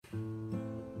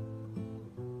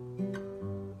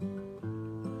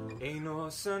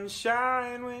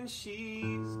sunshine when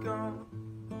she's gone.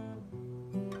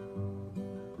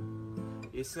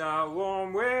 It's not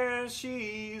warm when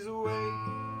she's away.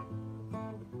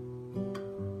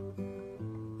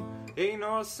 Ain't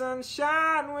no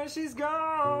sunshine when she's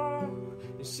gone,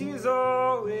 and she's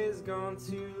always gone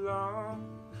too long.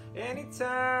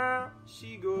 Anytime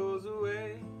she goes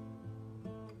away.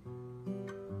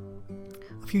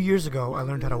 A few years ago, I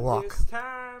learned how to walk.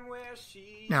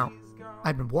 Now,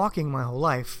 I'd been walking my whole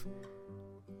life,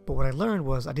 but what I learned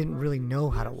was I didn't really know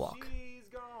how to walk.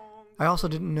 I also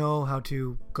didn't know how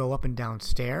to go up and down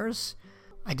stairs.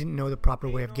 I didn't know the proper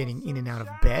way of getting in and out of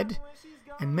bed,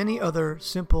 and many other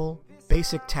simple,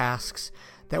 basic tasks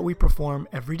that we perform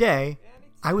every day,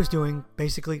 I was doing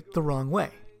basically the wrong way.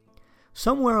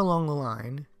 Somewhere along the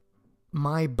line,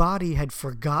 my body had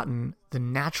forgotten the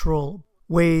natural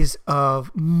ways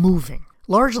of moving,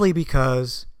 largely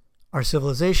because our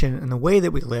civilization and the way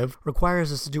that we live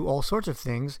requires us to do all sorts of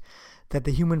things that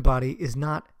the human body is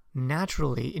not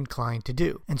naturally inclined to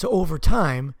do. And so over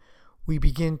time, we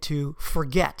begin to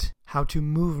forget how to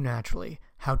move naturally,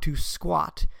 how to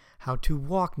squat, how to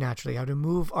walk naturally, how to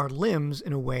move our limbs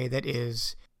in a way that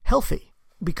is healthy.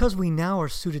 Because we now are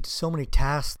suited to so many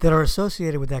tasks that are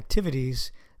associated with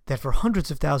activities that for hundreds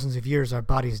of thousands of years our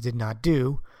bodies did not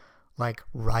do, like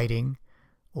riding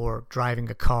or driving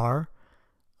a car,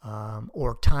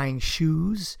 or tying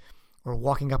shoes, or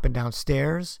walking up and down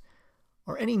stairs,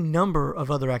 or any number of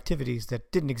other activities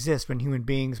that didn't exist when human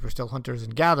beings were still hunters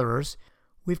and gatherers,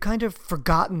 we've kind of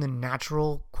forgotten the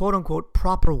natural, quote-unquote,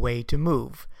 proper way to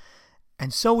move.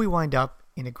 And so we wind up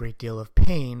in a great deal of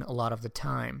pain a lot of the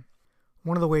time.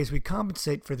 One of the ways we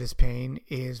compensate for this pain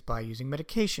is by using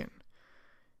medication.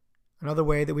 Another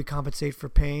way that we compensate for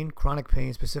pain, chronic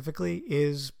pain specifically,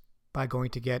 is by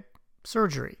going to get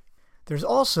surgery. There's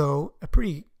also a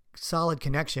pretty solid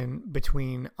connection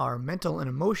between our mental and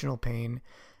emotional pain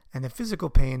and the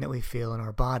physical pain that we feel in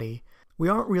our body. We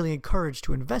aren't really encouraged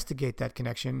to investigate that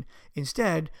connection.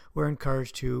 Instead, we're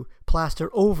encouraged to plaster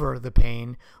over the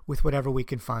pain with whatever we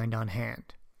can find on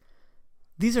hand.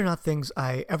 These are not things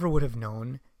I ever would have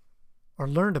known or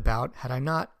learned about had I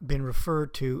not been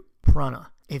referred to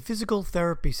Prana, a physical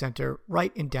therapy center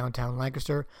right in downtown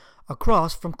Lancaster,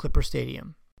 across from Clipper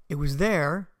Stadium. It was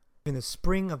there, in the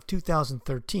spring of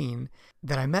 2013,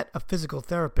 that I met a physical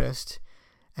therapist,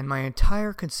 and my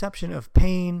entire conception of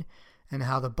pain and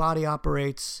how the body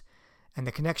operates and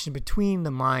the connection between the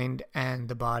mind and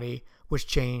the body was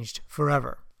changed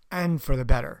forever, and for the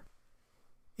better.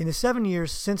 In the 7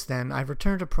 years since then, I've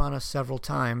returned to Prana several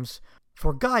times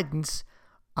for guidance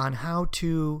on how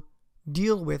to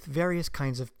deal with various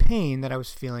kinds of pain that I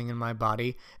was feeling in my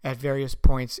body at various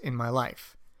points in my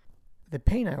life. The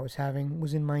pain I was having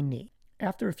was in my knee.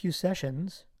 After a few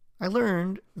sessions, I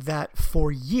learned that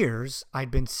for years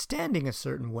I'd been standing a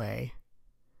certain way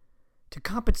to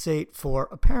compensate for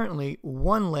apparently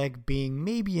one leg being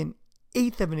maybe an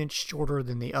eighth of an inch shorter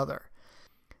than the other,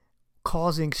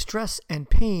 causing stress and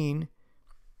pain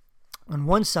on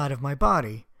one side of my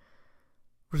body,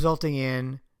 resulting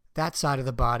in that side of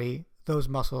the body, those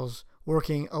muscles,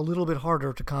 working a little bit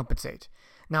harder to compensate.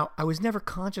 Now, I was never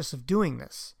conscious of doing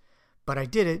this, but I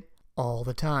did it all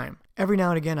the time. Every now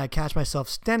and again, I catch myself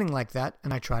standing like that,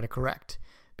 and I try to correct,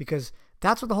 because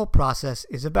that's what the whole process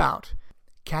is about.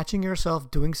 Catching yourself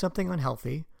doing something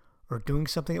unhealthy or doing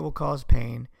something that will cause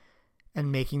pain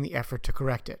and making the effort to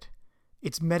correct it.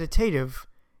 It's meditative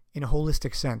in a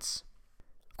holistic sense.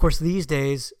 Of course, these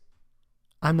days,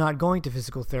 I'm not going to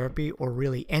physical therapy or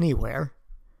really anywhere.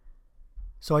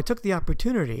 So I took the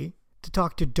opportunity to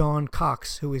talk to Dawn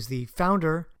Cox, who is the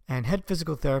founder and head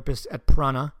physical therapist at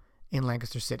Prana in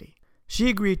Lancaster City. She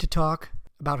agreed to talk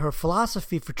about her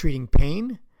philosophy for treating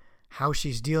pain, how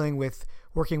she's dealing with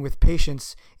working with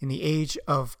patients in the age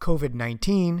of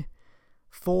COVID-19,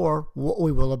 for What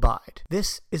We Will Abide.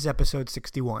 This is episode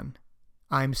 61.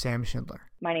 I'm Sam Schindler.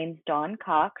 My name's Dawn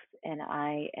Cox, and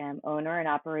I am owner and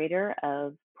operator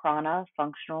of Prana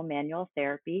Functional Manual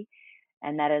Therapy,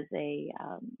 and that is a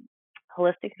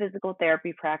holistic physical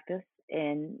therapy practice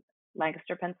in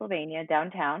Lancaster, Pennsylvania,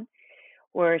 downtown.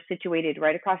 We're situated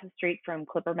right across the street from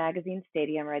Clipper Magazine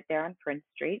Stadium, right there on Prince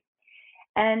Street.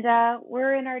 And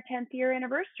we're in our 10th year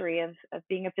anniversary of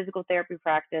being a physical therapy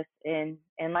practice in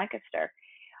Lancaster.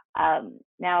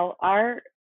 Now, our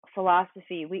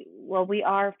philosophy, we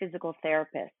are physical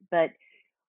therapists, but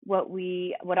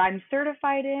what I'm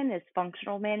certified in is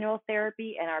functional manual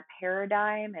therapy, and our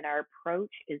paradigm and our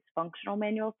approach is functional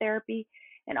manual therapy.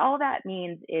 And all that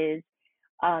means is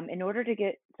in order to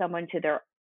get someone to their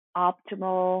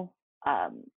optimal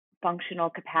functional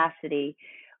capacity,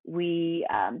 we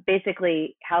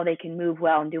basically how they can move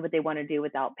well and do what they want to do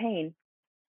without pain.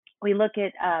 We look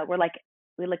at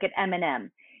we look at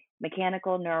M&M,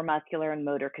 mechanical, neuromuscular, and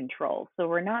motor control. So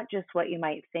we're not just what you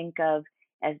might think of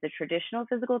as the traditional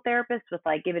physical therapist with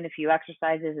like giving a few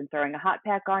exercises and throwing a hot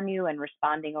pack on you and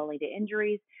responding only to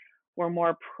injuries. We're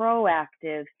more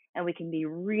proactive, and we can be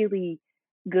really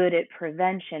good at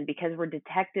prevention because we're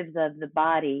detectives of the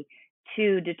body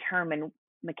to determine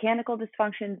mechanical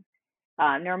dysfunctions,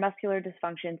 neuromuscular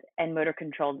dysfunctions, and motor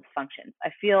control dysfunctions. I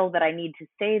feel that I need to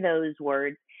say those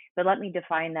words, but let me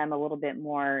define them a little bit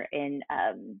more in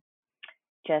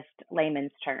just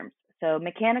layman's terms. So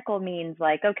mechanical means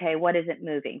like, okay, what isn't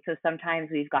moving? So sometimes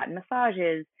we've gotten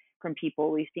massages from people,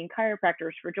 we've seen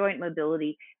chiropractors for joint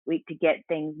mobility to get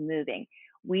things moving.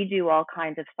 We do all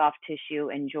kinds of soft tissue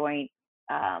and joint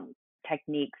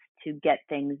techniques to get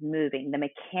things moving. The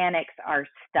mechanics are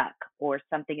stuck, or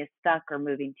something is stuck or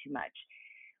moving too much.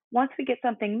 Once we get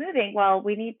something moving, well,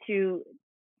 we need to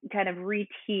kind of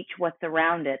reteach what's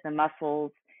around it, the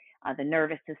muscles, the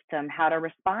nervous system, how to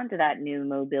respond to that new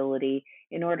mobility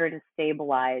in order to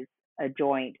stabilize a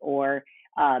joint, or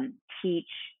teach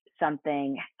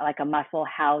something like a muscle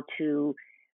how to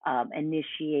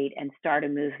initiate and start a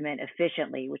movement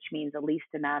efficiently, which means the least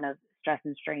amount of stress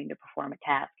and strain to perform a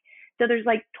task. So there's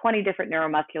like 20 different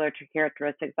neuromuscular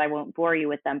characteristics. I won't bore you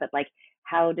with them, but like,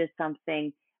 how does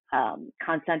something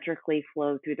concentrically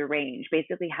flow through the range?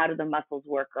 Basically, how do the muscles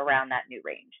work around that new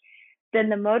range? Then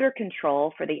the motor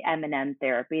control for the M&M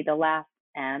therapy, the last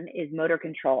M is motor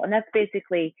control. And that's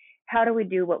basically, how do we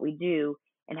do what we do,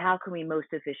 and how can we most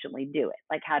efficiently do it?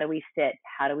 Like, how do we sit?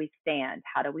 How do we stand?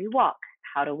 How do we walk?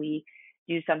 How do we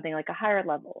do something like a higher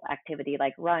level activity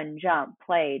like run, jump,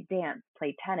 play, dance,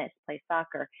 play tennis, play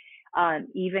soccer?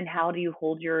 Even how do you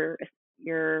hold your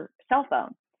cell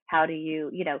phone? How do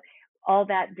you, all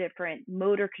that different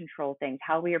motor control things,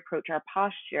 how we approach our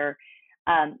posture,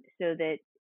 so that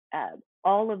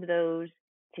all of those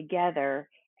together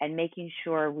and making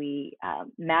sure we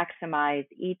maximize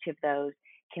each of those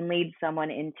can lead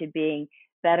someone into being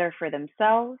better for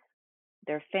themselves,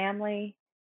 their family,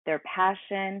 their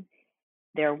passion,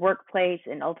 their workplace,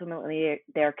 and ultimately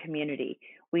their community.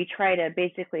 We try to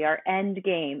basically, our end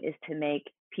game is to make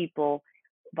people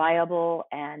viable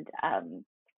and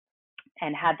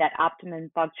have that optimum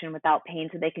function without pain,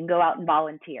 so they can go out and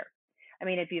volunteer. I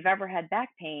mean, if you've ever had back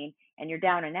pain and you're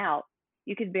down and out,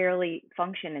 you could barely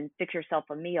function and fix yourself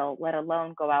a meal, let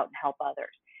alone go out and help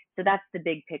others. So that's the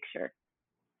big picture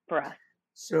for us.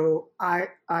 So I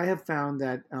have found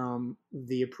that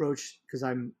the approach, because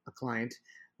I'm a client,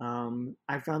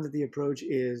 I found that the approach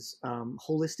is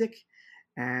holistic,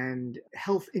 and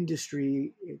health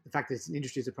industry, the fact that it's an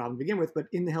industry is a problem to begin with, but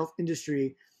in the health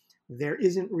industry, there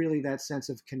isn't really that sense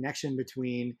of connection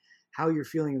between how you're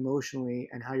feeling emotionally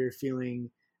and how you're feeling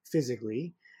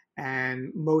physically. And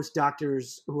most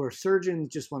doctors who are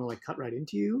surgeons just want to like cut right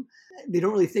into you. They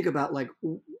don't really think about like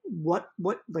what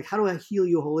like, how do I heal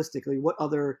you holistically? What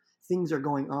other things are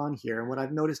going on here? And what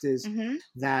I've noticed is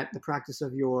that the practice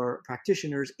of your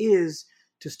practitioners is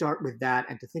to start with that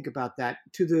and to think about that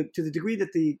to the degree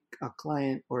that the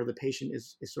client or the patient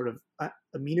is sort of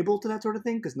amenable to that sort of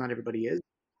thing, because not everybody is.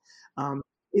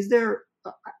 Is there?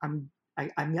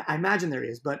 I imagine there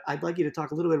is, but I'd like you to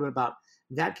talk a little bit about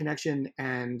that connection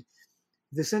and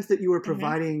the sense that you were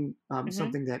providing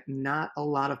something that not a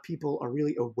lot of people are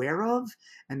really aware of,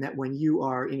 and that when you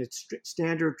are in a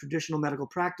standard traditional medical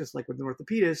practice, like with an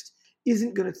orthopedist,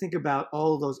 isn't going to think about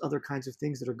all of those other kinds of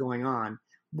things that are going on.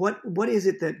 What is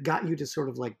it that got you to sort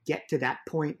of like get to that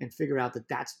point and figure out that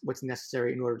that's what's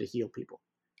necessary in order to heal people?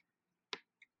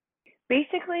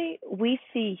 Basically, we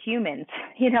see humans.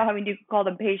 I mean, you could call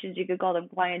them patients, you could call them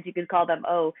clients, you could call them,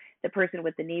 the person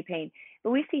with the knee pain.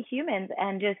 But we see humans,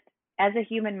 and just as a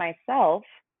human myself,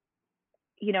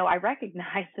 I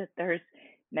recognize that there's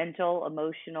mental,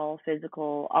 emotional,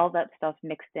 physical, all that stuff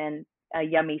mixed in a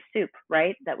yummy soup,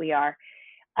 right? That we are.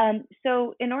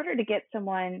 So in order to get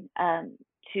someone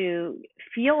to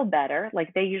feel better,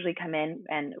 like they usually come in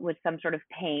and with some sort of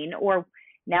pain, or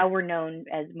now we're known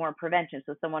as more prevention.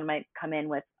 So someone might come in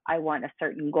with, I want a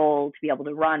certain goal to be able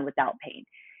to run without pain.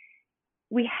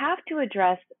 We have to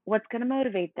address what's going to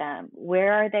motivate them.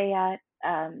 Where are they at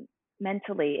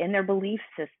mentally in their belief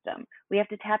system? We have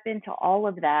to tap into all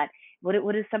of that. What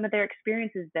has some of their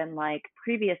experiences been like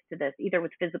previous to this, either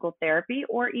with physical therapy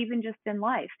or even just in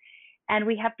life? And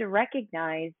we have to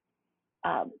recognize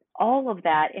all of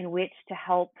that in which to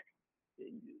help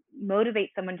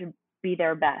motivate someone to be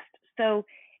their best. So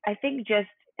I think just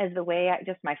as the way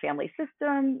just my family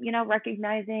system,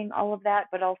 recognizing all of that,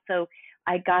 but also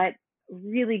I got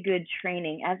really good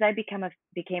training. As I became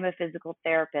a physical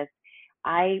therapist,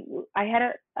 I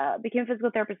had became a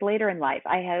physical therapist later in life.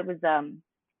 Was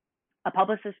a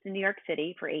publicist in New York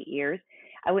City for 8 years.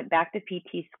 I went back to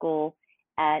PT school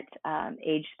at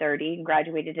age 30 and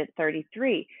graduated at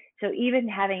 33. So even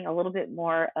having a little bit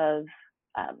more of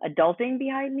adulting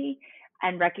behind me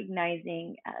and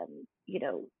recognizing,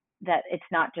 that it's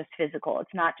not just physical,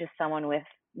 it's not just someone with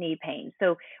knee pain.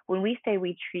 So when we say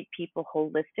we treat people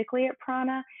holistically at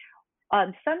Prana,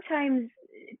 sometimes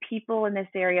people in this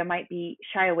area might be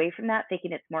shy away from that,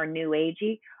 thinking it's more new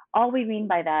agey. All we mean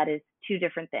by that is two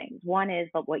different things. One is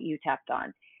what you tapped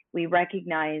on. We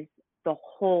recognize the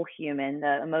whole human,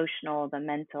 the emotional, the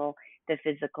mental, the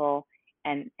physical,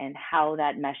 and how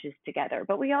that meshes together.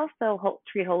 But we also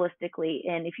treat holistically.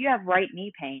 And if you have right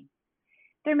knee pain,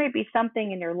 there may be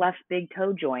something in your left big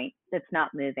toe joint that's not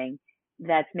moving,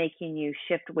 that's making you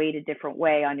shift weight a different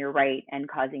way on your right and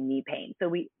causing knee pain. So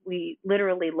we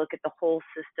literally look at the whole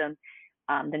system,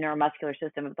 the neuromuscular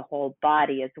system of the whole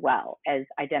body, as well as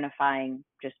identifying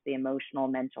just the emotional,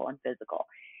 mental, and physical.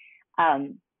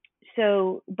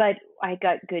 But I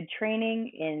got good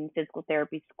training in physical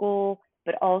therapy school,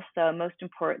 but also most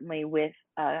importantly with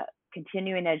a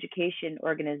continuing education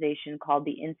organization called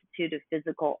the Institute of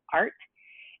Physical Art.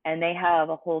 And they have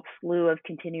a whole slew of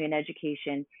continuing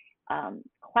education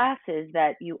classes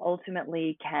that you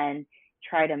ultimately can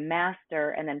try to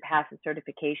master and then pass a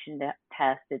certification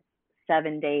test. It's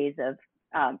 7 days of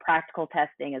practical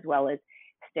testing as well as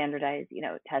standardized,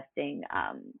 testing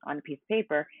on a piece of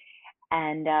paper.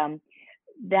 And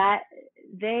that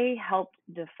they helped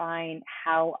define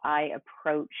how I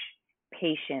approach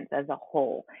patients as a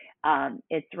whole.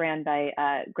 It's ran by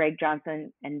Greg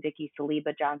Johnson and Vicki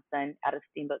Saliba Johnson out of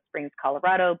Steamboat Springs,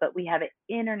 Colorado, but we have an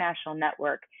international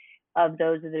network of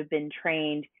those that have been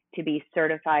trained to be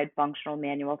certified functional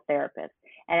manual therapists.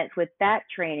 And it's with that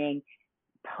training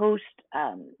post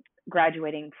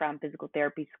graduating from physical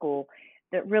therapy school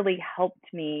that really helped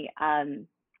me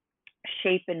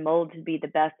shape and mold to be the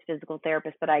best physical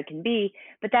therapist that I can be.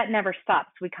 But that never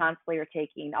stops. We constantly are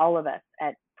taking, all of us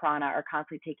at Prana are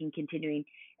constantly taking continuing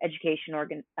education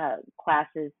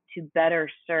classes to better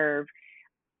serve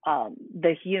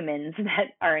the humans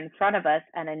that are in front of us.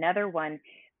 And another one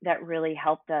that really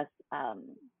helped us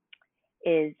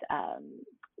is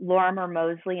Lorimer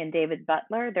Mosley and David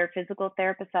Butler. They're physical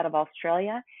therapists out of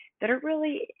Australia that are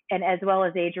really, and as well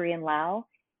as Adrienne Lau,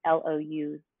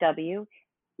 Louw.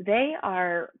 They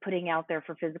are putting out there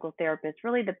for physical therapists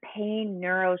really the pain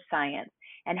neuroscience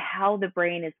and how the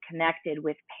brain is connected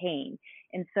with pain.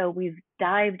 And so we've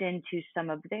dived into some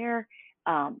of their,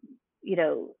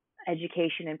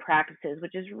 education and practices,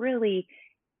 which is really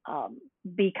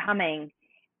becoming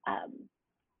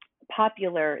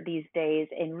popular these days,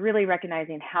 in really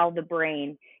recognizing how the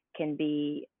brain can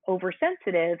be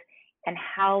oversensitive and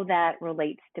how that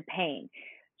relates to pain.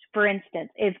 For instance,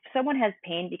 if someone has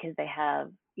pain because they have,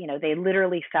 they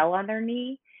literally fell on their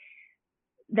knee,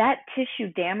 that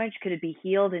tissue damage could be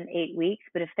healed in 8 weeks.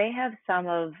 But if they have some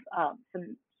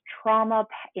trauma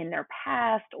in their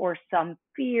past or some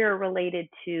fear related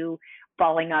to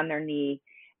falling on their knee,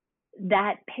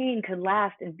 that pain could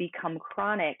last and become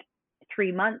chronic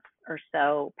 3 months or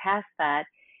so past that,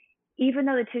 even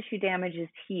though the tissue damage is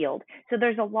healed. So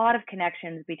there's a lot of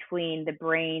connections between the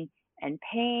brain and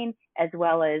pain, as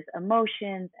well as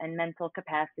emotions and mental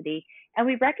capacity. And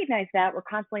we recognize that. We're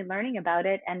constantly learning about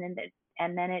it, and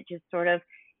then it just sort of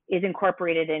is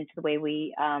incorporated into the way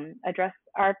we address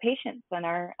our patients and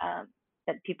our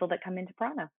people that come into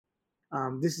Prana.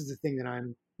 This is the thing that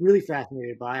I'm really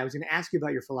fascinated by. I was going to ask you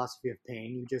about your philosophy of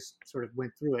pain. You just sort of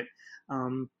went through it,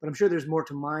 but I'm sure there's more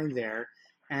to mine there.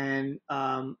 And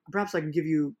perhaps I can give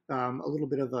you a little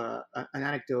bit of an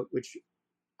anecdote, which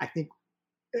I think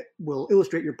will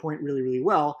illustrate your point really, really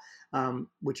well,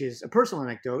 which is a personal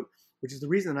anecdote, which is the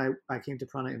reason I came to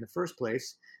Prana in the first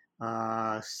place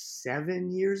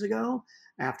 7 years ago,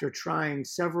 after trying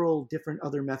several different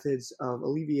other methods of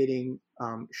alleviating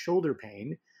shoulder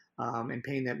pain, and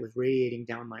pain that was radiating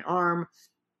down my arm,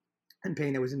 and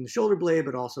pain that was in the shoulder blade,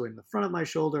 but also in the front of my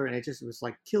shoulder. And it just was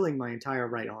like killing my entire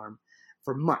right arm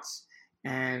for months.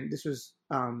 And this was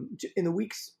in the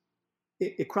weeks,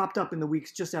 it cropped up in the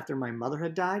weeks just after my mother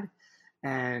had died.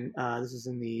 And this is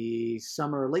in the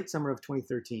late summer of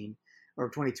 2013 or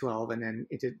 2012, and then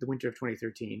into the winter of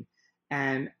 2013.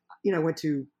 And, I went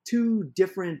to 2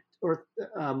 different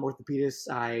orthopedists.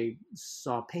 I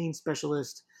saw a pain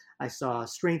specialist. I saw a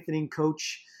strengthening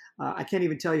coach. I can't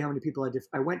even tell you how many people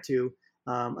I went to,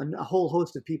 a whole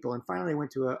host of people. And finally I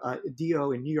went to a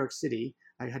DO in New York City.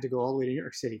 I had to go all the way to New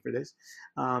York City for this,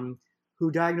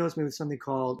 who diagnosed me with something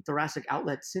called thoracic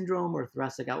outlet syndrome or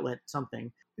thoracic outlet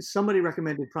something. Somebody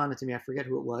recommended prana to me. I forget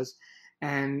who it was.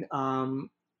 And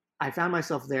I found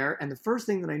myself there. And the first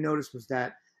thing that I noticed was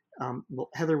that,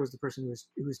 Heather was the person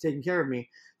who was taking care of me.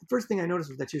 The first thing I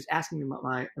noticed was that she was asking me about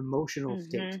my emotional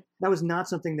state. That was not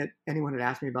something that anyone had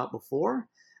asked me about before.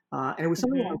 And it was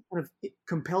something that I was kind of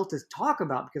compelled to talk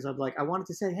about because I wanted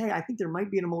to say, hey, I think there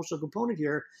might be an emotional component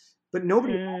here, but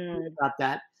nobody asked me about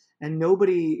that. And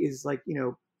nobody is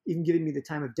even giving me the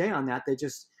time of day on that. They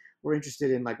just were interested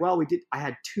in I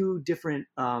had 2 different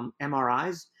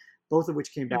MRIs, both of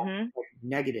which came back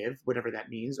negative, whatever that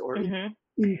means, or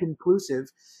inconclusive.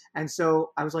 And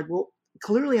so I was like, well,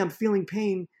 clearly I'm feeling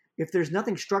pain. If there's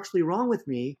nothing structurally wrong with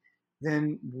me,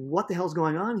 then what the hell's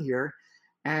going on here?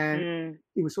 And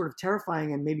it was sort of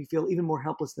terrifying and made me feel even more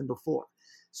helpless than before.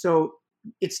 So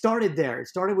it started there. It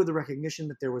started with the recognition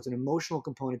that there was an emotional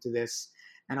component to this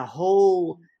and a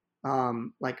whole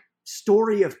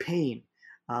story of pain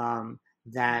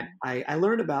that I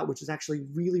learned about, which is actually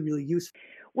really, really useful.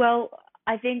 Well,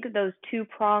 I think those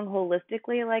 2-prong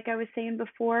holistically, like I was saying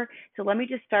before. So let me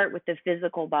just start with the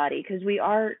physical body, because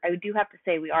I do have to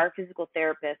say, we are physical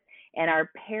therapists, and our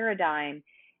paradigm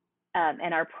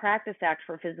and our practice act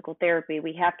for physical therapy,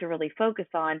 we have to really focus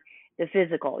on the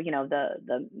physical,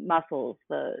 the muscles,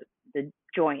 the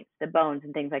joints, the bones,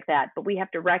 and things like that. But we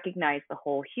have to recognize the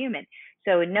whole human.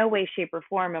 So in no way, shape, or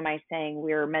form am I saying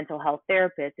we're mental health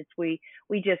therapists. It's we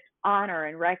just honor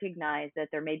and recognize that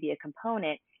there may be a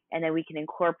component, and then we can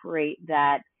incorporate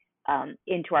that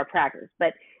into our practice.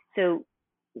 But so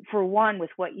for one, with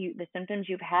the symptoms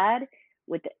you've had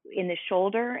in the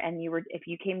shoulder, and if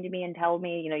you came to me and told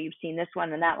me, you've seen this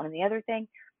one and that one and the other thing,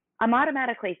 I'm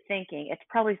automatically thinking it's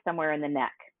probably somewhere in the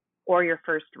neck or your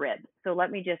first rib. So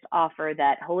let me just offer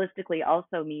that holistically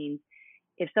also means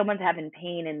if someone's having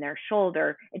pain in their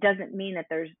shoulder, it doesn't mean that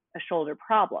there's a shoulder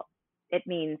problem. It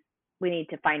means we need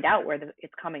to find out where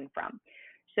it's coming from.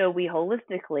 So we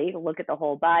holistically look at the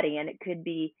whole body, and it could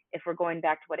be, if we're going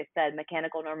back to what I said,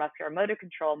 mechanical, neuromuscular, motor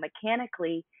control,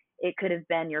 mechanically, it could have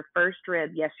been your first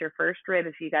rib. Yes, your first rib,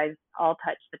 if you guys all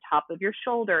touch the top of your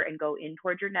shoulder and go in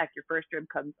towards your neck, your first rib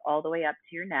comes all the way up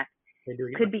to your neck.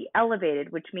 Could be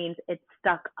elevated, which means it's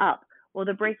stuck up. Well,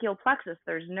 the brachial plexus,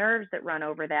 there's nerves that run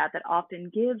over that often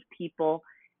give people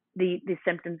the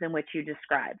symptoms in which you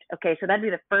described. Okay, so that'd be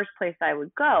the first place I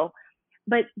would go.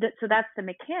 But so that's the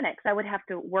mechanics. I would have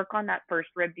to work on that first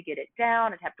rib to get it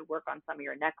down. I'd have to work on some of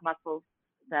your neck muscles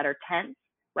that are tense,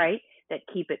 right, that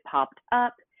keep it popped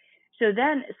up. So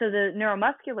the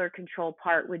neuromuscular control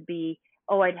part would be,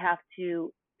 I'd have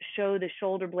to show the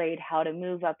shoulder blade how to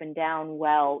move up and down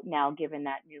well now, given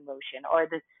that new motion, or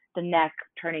the neck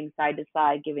turning side to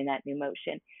side, given that new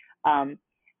motion.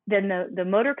 Then the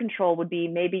motor control would be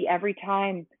maybe every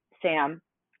time, Sam,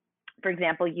 for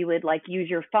example, you would use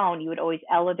your phone, you would always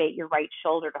elevate your right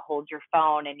shoulder to hold your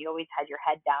phone, and you always had your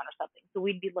head down or something. So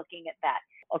we'd be looking at that.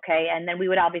 Okay. And then we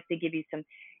would obviously give you some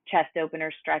chest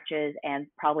opener stretches and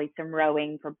probably some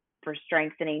rowing for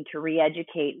strengthening to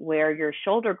re-educate where your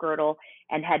shoulder girdle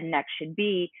and head and neck should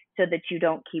be, so that you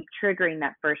don't keep triggering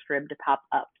that first rib to pop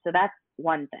up. So that's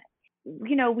one thing.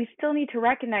 We still need to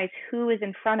recognize who is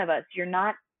in front of us. You're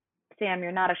not, Sam,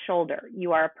 you're not a shoulder.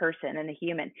 You are a person and a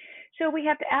human. So we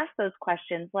have to ask those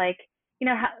questions like,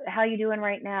 how you doing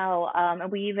right now?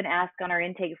 And we even ask on our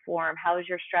intake form, how is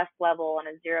your stress level on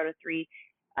a 0 to 3?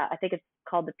 I think it's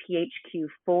called the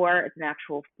PHQ-4. It's an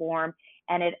actual form.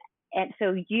 And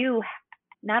so you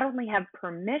not only have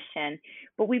permission,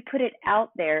 but we put it out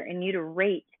there and you to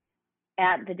rate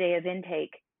at the day of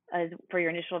intake for your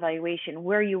initial evaluation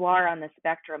where you are on the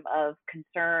spectrum of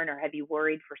concern, or have you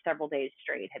worried for several days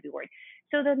straight? Have you worried?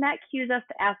 So then that cues us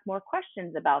to ask more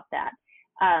questions about that.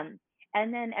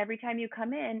 And then every time you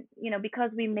come in,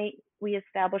 because we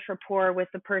establish rapport with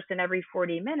the person every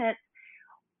 40 minutes,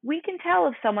 we can tell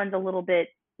if someone's a little bit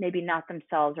maybe not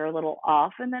themselves or a little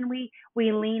off. And then we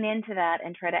lean into that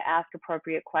and try to ask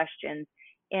appropriate questions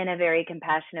in a very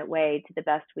compassionate way to the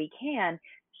best we can,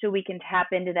 so we can tap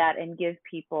into that and give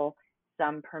people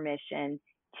some permission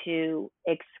to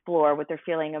explore what they're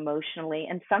feeling emotionally.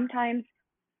 And sometimes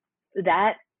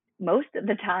that, most of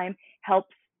the time,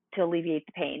 helps to alleviate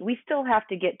the pain. We still have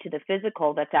to get to the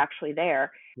physical that's actually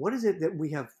there. What is it that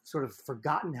we have sort of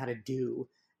forgotten how to do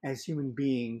as human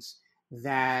beings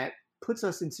that puts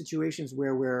us in situations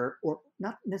where or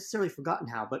not necessarily forgotten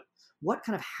how, but what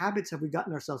kind of habits have we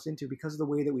gotten ourselves into because of the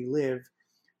way that we live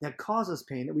that cause us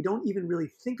pain that we don't even really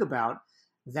think about,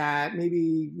 that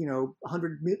maybe,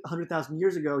 100,000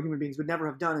 years ago, human beings would never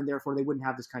have done, and therefore they wouldn't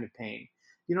have this kind of pain?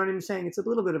 You know what I'm saying? It's a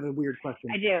little bit of a weird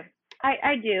question. I do.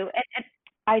 I do.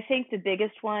 I think the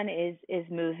biggest one is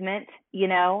movement.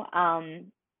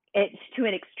 It's to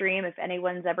an extreme. If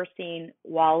anyone's ever seen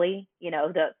Wall-E,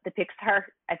 the Pixar,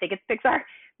 I think it's Pixar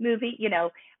movie.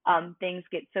 Things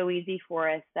get so easy for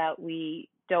us that we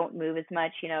don't move as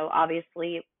much.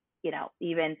 Obviously,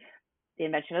 even the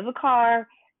invention of the car,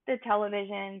 the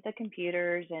television, the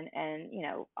computers, and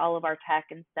all of our tech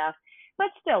and stuff. But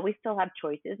still, we still have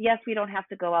choices. Yes, we don't have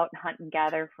to go out and hunt and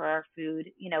gather for our food.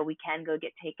 We can go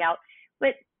get takeout,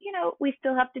 but we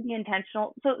still have to be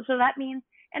intentional. So that means,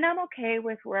 and I'm okay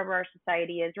with wherever our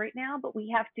society is right now, but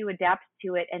we have to adapt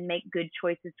to it and make good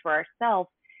choices for ourselves,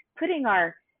 putting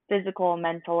our physical,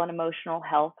 mental, and emotional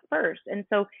health first. And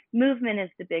so movement is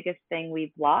the biggest thing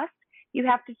we've lost. You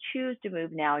have to choose to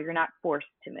move now. You're not forced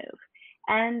to move.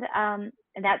 And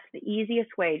that's the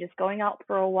easiest way, just going out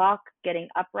for a walk, getting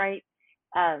upright,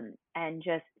 and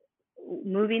just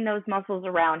moving those muscles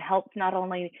around helps not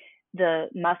only the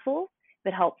muscles,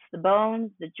 but helps the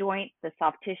bones, the joints, the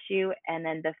soft tissue, and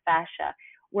then the fascia.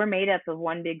 We're made up of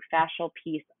one big fascial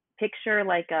piece. Picture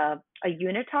like a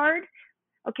unitard,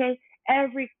 okay?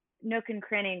 Every nook and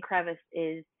cranny and crevice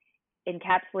is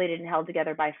encapsulated and held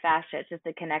together by fascia. It's just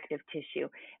a connective tissue,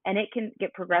 and it can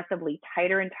get progressively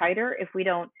tighter and tighter if we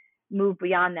don't move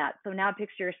beyond that. So now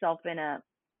picture yourself in a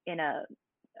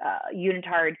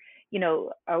unitard,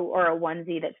 or a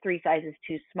onesie that's 3 sizes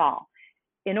too small.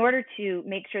 In order to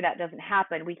make sure that doesn't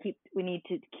happen, we need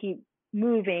to keep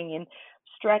moving and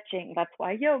stretching. That's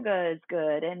why yoga is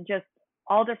good, and just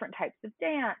all different types of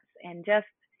dance, and just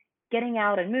getting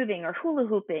out and moving, or hula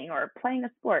hooping, or playing a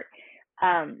sport.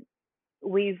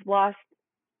 We've lost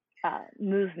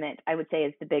movement, I would say,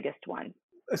 is the biggest one.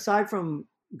 Aside from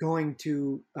going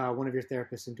to one of your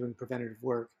therapists and doing preventative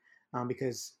work,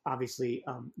 because obviously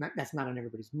that's not on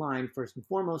everybody's mind, first and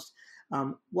foremost,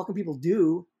 what can people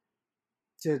do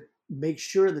to make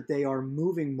sure that they are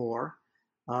moving more,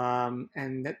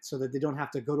 and that so that they don't have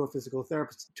to go to a physical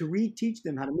therapist to reteach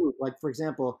them how to move? Like, for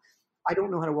example, I don't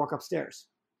know how to walk upstairs.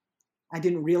 I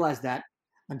didn't realize that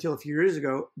until a few years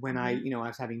ago when I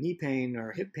was having knee pain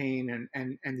or hip pain,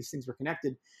 and these things were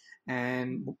connected.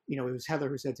 And, it was Heather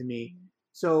who said to me,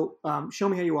 so show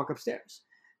me how you walk upstairs.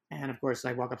 And of course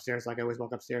I walk upstairs like I always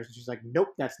walk upstairs. And she's like, nope,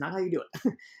 that's not how you do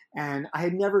it. And I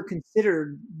had never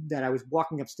considered that I was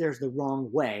walking upstairs the wrong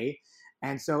way.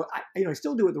 And so I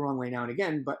still do it the wrong way now and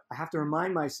again, but I have to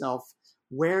remind myself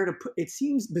where to put. It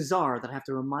seems bizarre that I have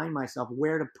to remind myself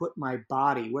where to put my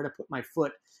body, where to put my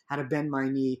foot, how to bend my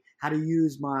knee, how to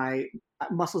use my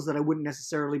muscles that I wouldn't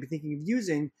necessarily be thinking of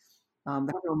using. I have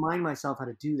to remind myself how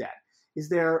to do that.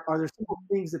 Are there simple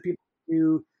things that people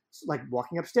do, like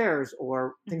walking upstairs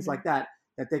or things like that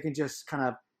they can just kind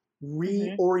of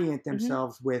reorient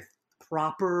themselves with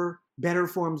proper, better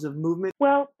forms of movement?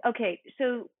 Well, okay,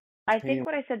 so I think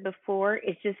what I said before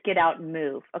is just get out and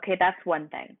move. Okay, that's one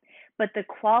thing. But the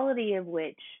quality of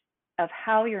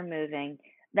how you're moving,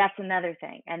 that's another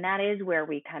thing. And that is where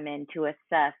we come in to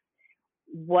assess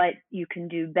what you can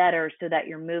do better so that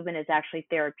your movement is actually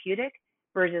therapeutic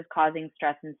versus causing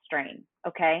stress and strain.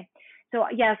 Okay, so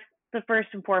yes, the first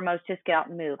and foremost, just get out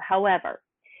and move. However,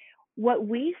 what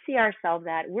we see ourselves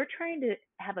at, we're trying to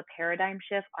have a paradigm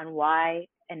shift on why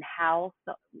and how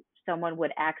someone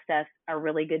would access a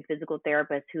really good physical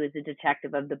therapist who is a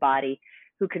detective of the body,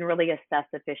 who can really assess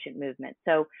efficient movement.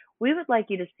 So we would like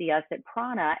you to see us at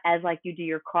Prana as like you do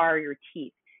your car or your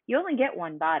teeth. You only get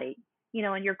one body.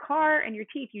 In your car and your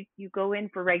teeth, you go in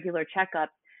for regular checkups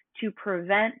to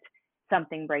prevent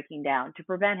something breaking down, to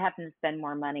prevent having to spend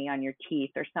more money on your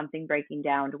teeth or something breaking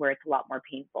down to where it's a lot more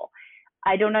painful.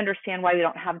 I don't understand why we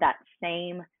don't have that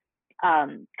same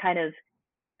kind of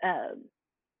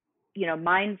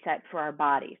mindset for our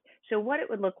bodies. So what it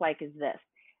would look like is this.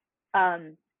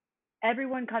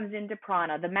 Everyone comes into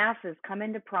Prana, the masses come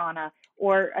into Prana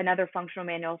or another functional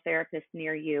manual therapist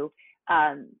near you,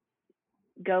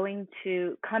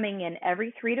 coming in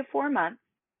every 3 to 4 months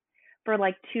for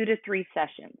like 2 to 3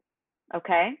 sessions.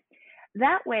 Okay.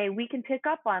 That way we can pick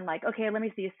up on like, okay, let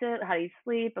me see you sit. How do you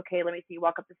sleep? Okay. Let me see you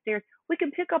walk up the stairs. We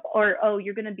can pick up, or, oh,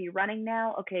 you're going to be running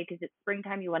now. Okay. Cause it's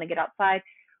springtime. You want to get outside.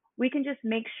 We can just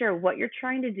make sure what you're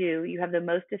trying to do, you have the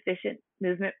most efficient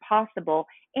movement possible.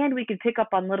 And we can pick up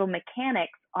on little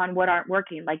mechanics on what aren't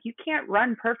working. Like you can't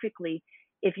run perfectly.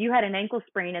 If you had an ankle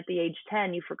sprain at the age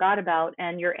 10, you forgot about,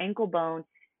 and your ankle bone,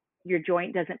 your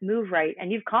joint doesn't move right,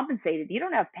 and you've compensated, you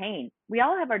don't have pain. We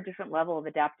all have our different level of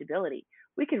adaptability.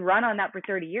 We could run on that for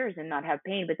 30 years and not have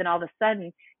pain, but then all of a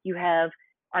sudden you have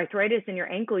arthritis in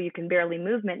your ankle, you can barely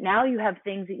move. Now you have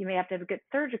things that you may have to get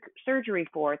surgery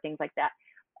for, things like that.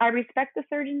 I respect the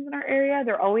surgeons in our area.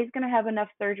 They're always going to have enough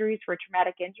surgeries for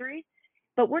traumatic injuries,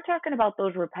 But we're talking about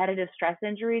those repetitive stress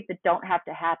injuries that don't have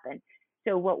to happen.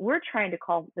 So what we're trying to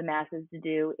call the masses to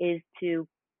do is to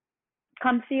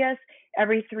come see us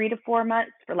every 3 to 4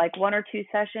 months for like 1 or 2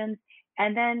 sessions.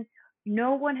 And then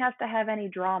no one has to have any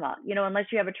drama, unless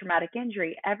you have a traumatic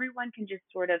injury. Everyone can just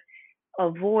sort of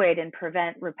avoid and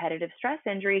prevent repetitive stress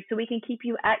injuries so we can keep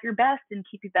you at your best and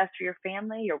keep you best for your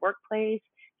family, your workplace,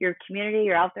 your community.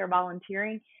 You're out there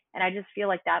volunteering. And I just feel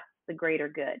like that's the greater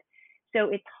good. So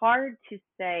it's hard to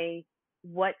say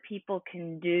what people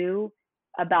can do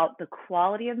about the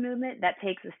quality of movement. That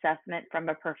takes assessment from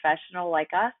a professional like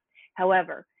us.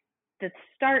 However, the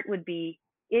start would be,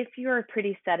 if you're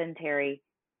pretty sedentary,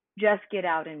 just get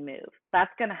out and move.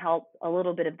 That's going to help a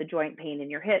little bit of the joint pain in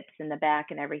your hips and the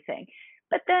back and everything.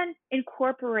 But then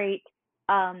incorporate,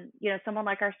 someone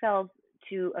like ourselves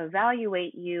to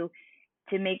evaluate you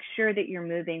to make sure that you're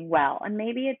moving well. And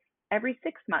maybe it's every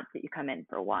 6 months that you come in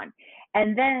for one.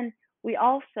 And then we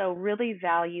also really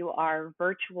value our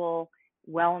virtual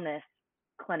wellness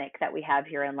clinic that we have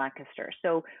here in Lancaster.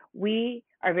 So we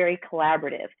are very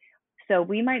collaborative. So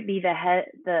we might be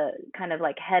the kind of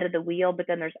like head of the wheel, but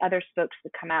then there's other spokes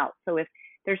that come out. So if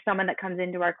there's someone that comes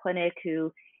into our clinic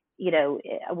who,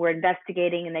 we're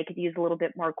investigating and they could use a little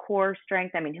bit more core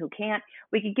strength, who can't,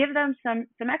 we could give them some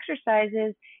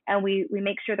exercises, and we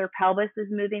make sure their pelvis is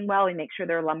moving well. We make sure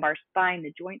their lumbar spine,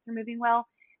 the joints are moving well.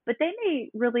 But they may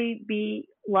really be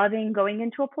loving going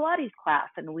into a Pilates class,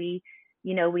 and we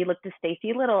look to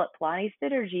Stacy Little at Pilates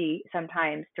Synergy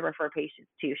sometimes to refer patients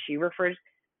to. She refers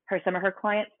some of her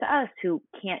clients to us who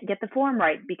can't get the form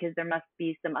right because there must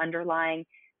be some underlying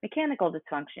mechanical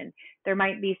dysfunction. There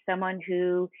might be someone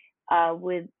who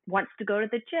wants to go to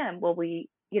the gym. Well,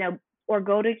 or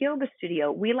go to yoga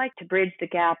studio. We like to bridge the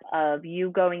gap of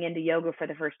you going into yoga for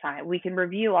the first time. We can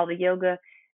review all the yoga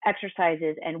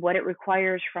exercises and what it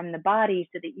requires from the body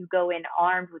so that you go in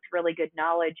armed with really good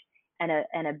knowledge and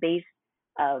a base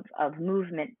of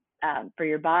movement for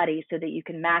your body, so that you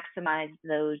can maximize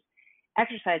those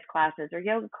exercise classes or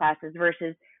yoga classes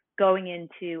versus going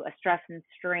into a stress and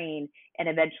strain and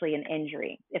eventually an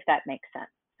injury, if that makes sense.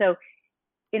 So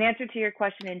in answer to your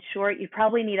question, in short, you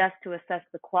probably need us to assess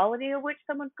the quality of which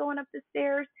someone's going up the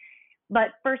stairs.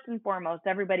 But first and foremost,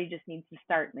 everybody just needs to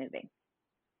start moving.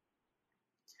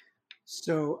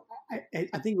 So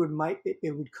I think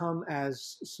it would come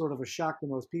as sort of a shock to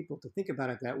most people to think about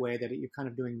it that way, that you're kind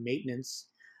of doing maintenance.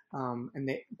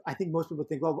 I think most people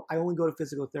think, well, I only go to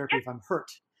physical therapy if I'm hurt.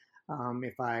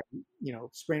 If I,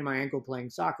 sprain my ankle playing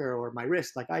soccer, or my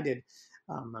wrist like I did.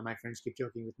 My friends keep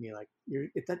joking with me, like,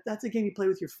 that's a game you play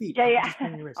with your feet. Yeah.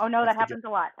 Oh no, that happens a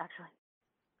lot, actually.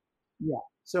 Yeah.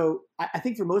 So I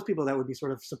think for most people that would be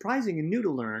sort of surprising and new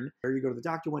to learn. Or you go to the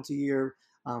doctor once a year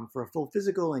for a full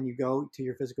physical, and you go to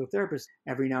your physical therapist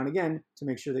every now and again to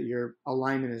make sure that your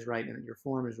alignment is right and that your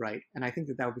form is right. And I think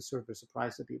that would be sort of a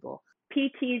surprise to people.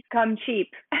 PTs come cheap.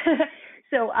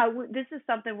 So this is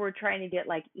something we're trying to get,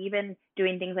 like, even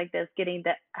doing things like this, getting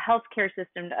the healthcare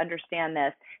system to understand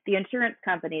this, the insurance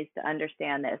companies to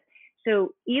understand this.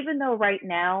 So even though right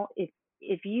now,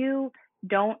 if you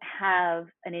don't have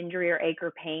an injury or ache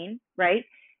or pain, right,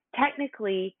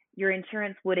 technically your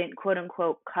insurance wouldn't quote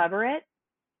unquote cover it,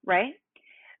 right?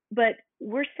 But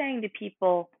we're saying to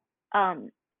people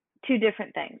two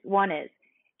different things. One is,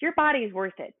 your body is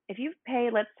worth it. If you pay,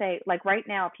 let's say, like right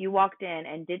now, if you walked in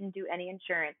and didn't do any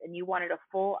insurance and you wanted a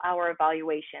full hour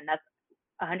evaluation, that's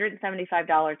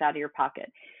 $175 out of your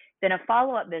pocket. Then a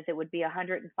follow-up visit would be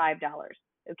 $105.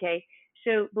 Okay.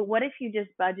 So, but what if you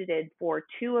just budgeted for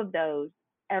 2 of those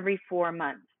every 4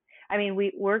 months?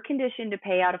 We're conditioned to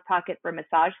pay out of pocket for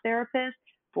massage therapists,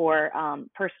 for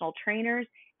personal trainers,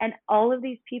 and all of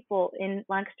these people in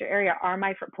Lancaster area are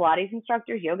my Pilates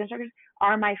instructors, yoga instructors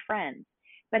are my friends.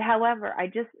 But however,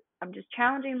 I'm just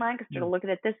challenging Lancaster to look at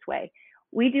it this way.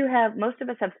 We do have, most of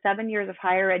us have 7 years of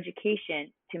higher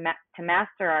education to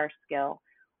master our skill.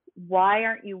 Why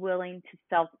aren't you willing to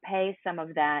self-pay some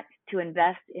of that to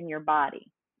invest in your body?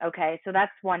 Okay, so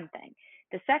that's one thing.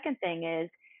 The second thing is,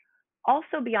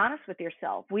 also be honest with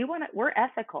yourself. We're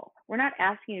ethical. We're not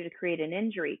asking you to create an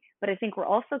injury, but I think we're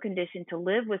also conditioned to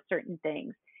live with certain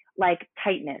things like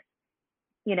tightness,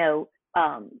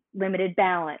 limited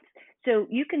balance. So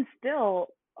you can still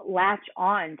latch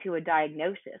on to a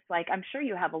diagnosis. Like, I'm sure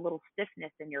you have a little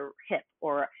stiffness in your hip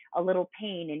or a little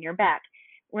pain in your back.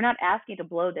 We're not asking you to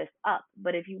blow this up,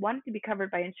 but if you want it to be covered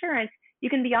by insurance,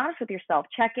 you can be honest with yourself,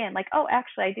 check in, like, oh,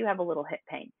 actually, I do have a little hip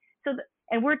pain.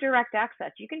 And we're direct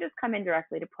access. You can just come in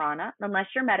directly to Prana, unless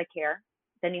you're Medicare.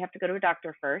 Then you have to go to a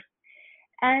doctor first.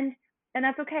 And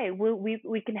that's okay.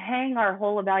 We can hang our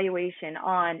whole evaluation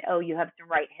on, oh, you have some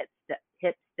right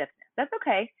hip stiffness. That's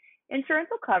okay. Insurance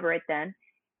will cover it then.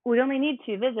 We only need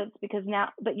 2 visits because now,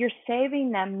 but you're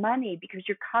saving them money because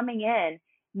you're coming in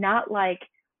not like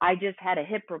I just had a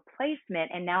hip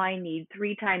replacement and now I need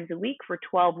 3 times a week for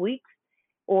 12 weeks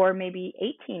or maybe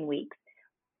 18 weeks.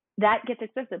 That gets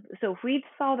expensive. So if we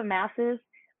saw the masses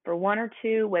for 1 or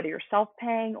 2, whether you're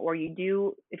self-paying or you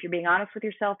do, if you're being honest with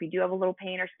yourself, you do have a little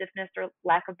pain or stiffness or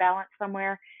lack of balance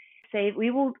somewhere, we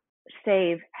will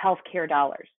save healthcare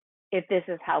dollars if this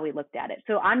is how we looked at it.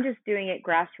 So I'm just doing it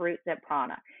grassroots at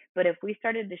Prana. But if we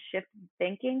started to shift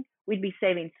thinking, we'd be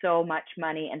saving so much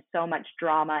money and so much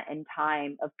drama and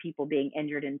time of people being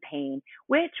injured in pain,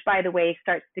 which, by the way,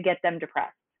 starts to get them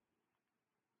depressed.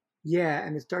 Yeah,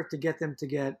 and it starts to get them to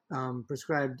get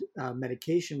prescribed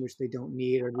medication, which they don't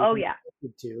need or oh yeah,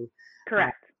 to.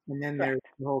 Correct. And then Correct. There's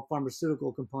the whole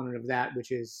pharmaceutical component of that,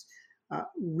 which is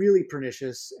really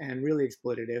pernicious and really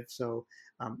exploitative. So,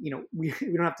 we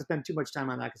don't have to spend too much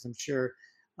time on that because I'm sure,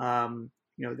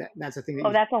 that's a thing.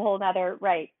 That's a whole nother,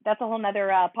 right. That's a whole nother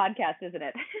podcast, isn't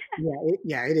it?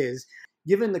 It is.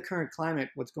 Given the current climate,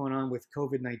 what's going on with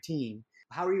COVID-19,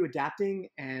 how are you adapting?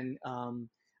 And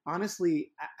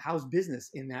honestly, how's business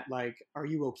in that? Like, are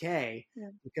you okay? Yeah.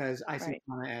 Because I see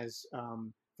Prana as,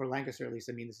 for Lancaster at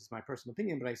least, I mean, this is my personal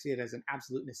opinion, but I see it as an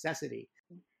absolute necessity.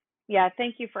 Yeah,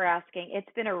 thank you for asking.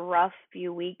 It's been a rough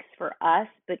few weeks for us,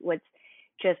 but what's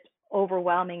just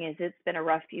overwhelming is it's been a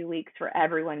rough few weeks for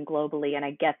everyone globally, and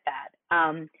I get that.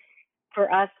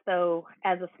 For us, though,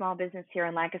 as a small business here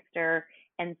in Lancaster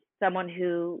and someone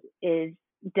who is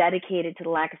dedicated to the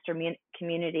Lancaster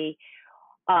community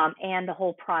and the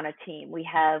whole Prana team, we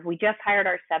just hired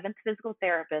our 7th physical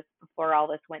therapist before all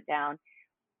this went down.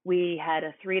 We had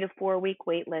a 3 to 4 week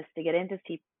wait list to get in to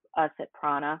see us at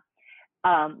Prana.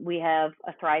 We have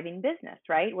a thriving business,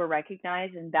 right? We're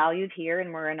recognized and valued here,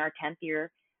 and we're in our 10th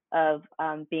year of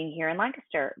being here in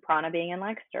Lancaster, Prana being in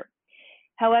Lancaster.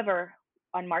 However,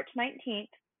 on March 19th,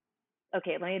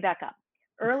 okay, let me back up.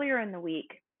 Earlier in the week,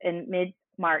 in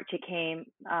mid-March, it came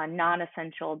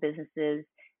non-essential businesses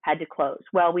had to close.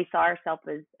 Well, we saw ourselves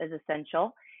as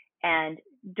essential. And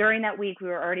during that week, we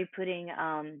were already putting,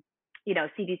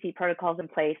 CDC protocols in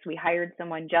place. We hired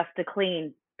someone just to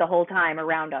clean the whole time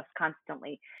around us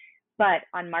constantly. But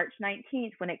on March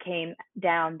 19th, when it came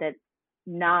down that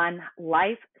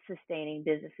non-life sustaining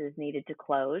businesses needed to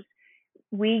close,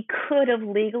 we could have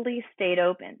legally stayed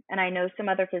open. And I know some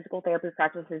other physical therapy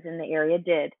practices in the area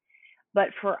did. But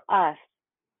for us,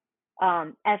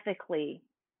 ethically,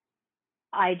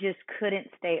 I just couldn't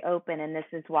stay open, and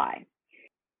this is why.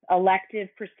 Elective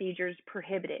procedures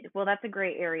prohibited. Well, that's a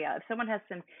gray area. If someone has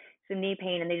some knee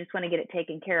pain and they just want to get it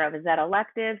taken care of, is that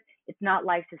elective? It's not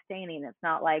life sustaining. It's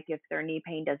not like if their knee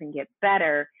pain doesn't get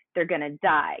better, they're going to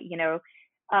die,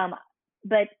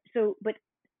 But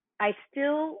I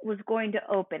still was going to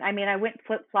open. I mean, I went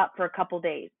flip-flop for a couple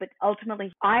days, but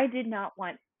ultimately I did not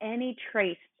want any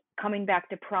trace coming back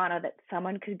to Prana that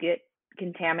someone could get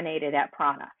contaminated at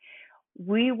Prana.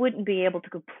 We wouldn't be able to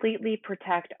completely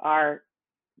protect our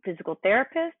physical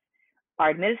therapist, our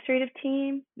administrative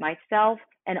team, myself,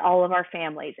 and all of our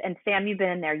families. And Sam, you've been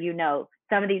in there,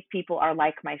 some of these people are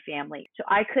like my family. So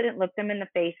I couldn't look them in the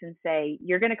face and say,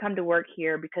 you're going to come to work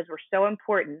here because we're so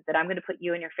important that I'm going to put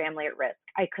you and your family at risk.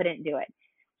 I couldn't do it.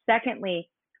 Secondly,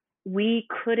 we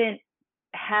couldn't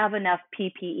have enough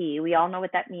PPE. We all know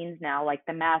what that means now, like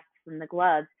the masks and the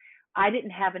gloves. I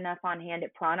didn't have enough on hand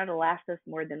at Prana to last us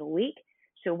more than a week.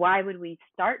 So why would we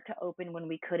start to open when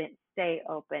we couldn't stay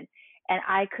open? And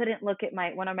I couldn't look at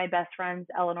one of my best friends,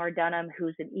 Eleanor Dunham,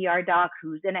 who's an ER doc,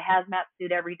 who's in a hazmat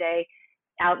suit every day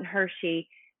out in Hershey,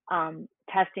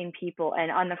 testing people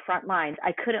and on the front lines.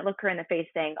 I couldn't look her in the face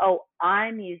saying, oh,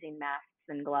 I'm using masks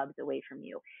and gloves away from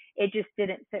you. It just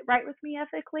didn't sit right with me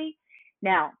ethically.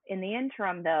 Now, in the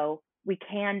interim, though, we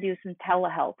can do some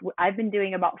telehealth. I've been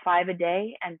doing about 5 a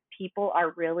day, and people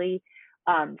are really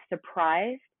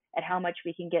surprised at how much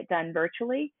we can get done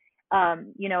virtually.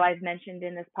 I've mentioned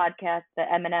in this podcast the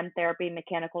M&M therapy,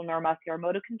 mechanical neuromuscular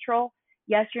motor control.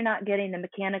 Yes, you're not getting the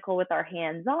mechanical with our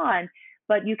hands on,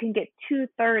 but you can get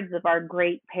 2/3 of our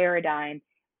great paradigm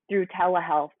through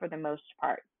telehealth for the most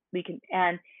part.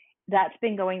 And that's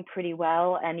been going pretty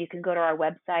well. And you can go to our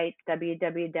website,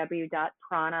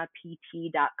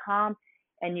 www.pranapt.com,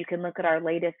 and you can look at our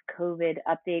latest COVID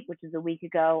update, which is a week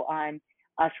ago, on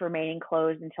us remaining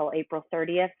closed until April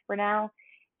 30th for now.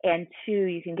 And 2,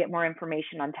 you can get more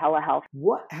information on telehealth.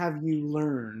 What have you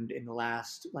learned in the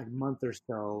last month or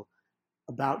so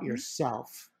about yourself?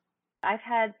 I've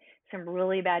had some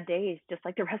really bad days, just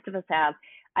like the rest of us have.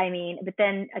 I mean, but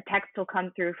then a text will come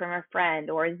through from a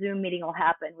friend, or a Zoom meeting will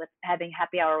happen with having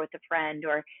happy hour with a friend,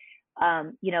 or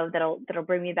that'll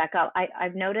bring me back up.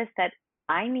 I've noticed that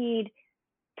I need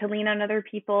to lean on other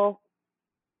people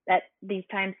at these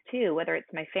times too, whether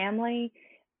it's my family,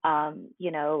 my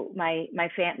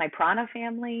prana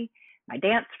family, my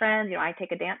dance friends. I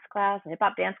take a dance class, a hip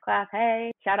hop dance class.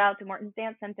 Hey, shout out to Morton's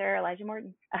Dance Center, Elijah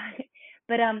Morton.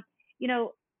 But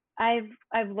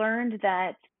I've learned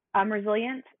that I'm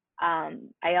resilient.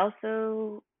 I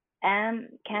also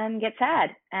can get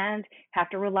sad and have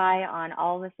to rely on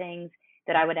all the things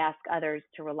that I would ask others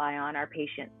to rely on, our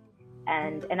patience,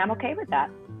 and I'm okay with that.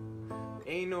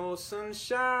 Ain't no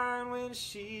sunshine when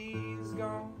she's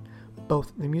gone.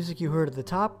 Both the music you heard at the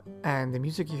top and the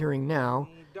music you're hearing now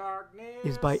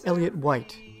is by Elliot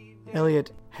White.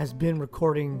 Elliot has been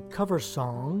recording cover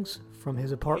songs from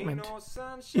his apartment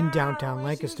in downtown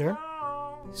Lancaster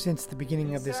since the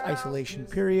beginning of this isolation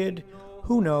period,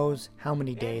 who knows how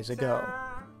many days ago.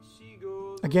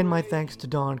 Again, my thanks to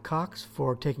Dawn Cox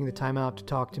for taking the time out to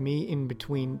talk to me in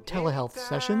between telehealth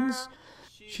sessions.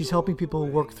 She's helping people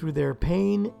work through their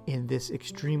pain in this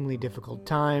extremely difficult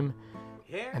time,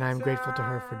 and I'm grateful to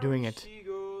her for doing it.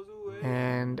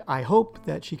 And I hope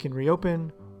that she can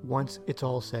reopen once it's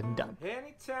all said and done.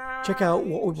 Check out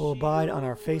What We Will Abide on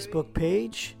our Facebook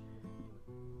page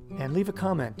and leave a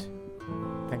comment.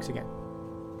 Thanks again.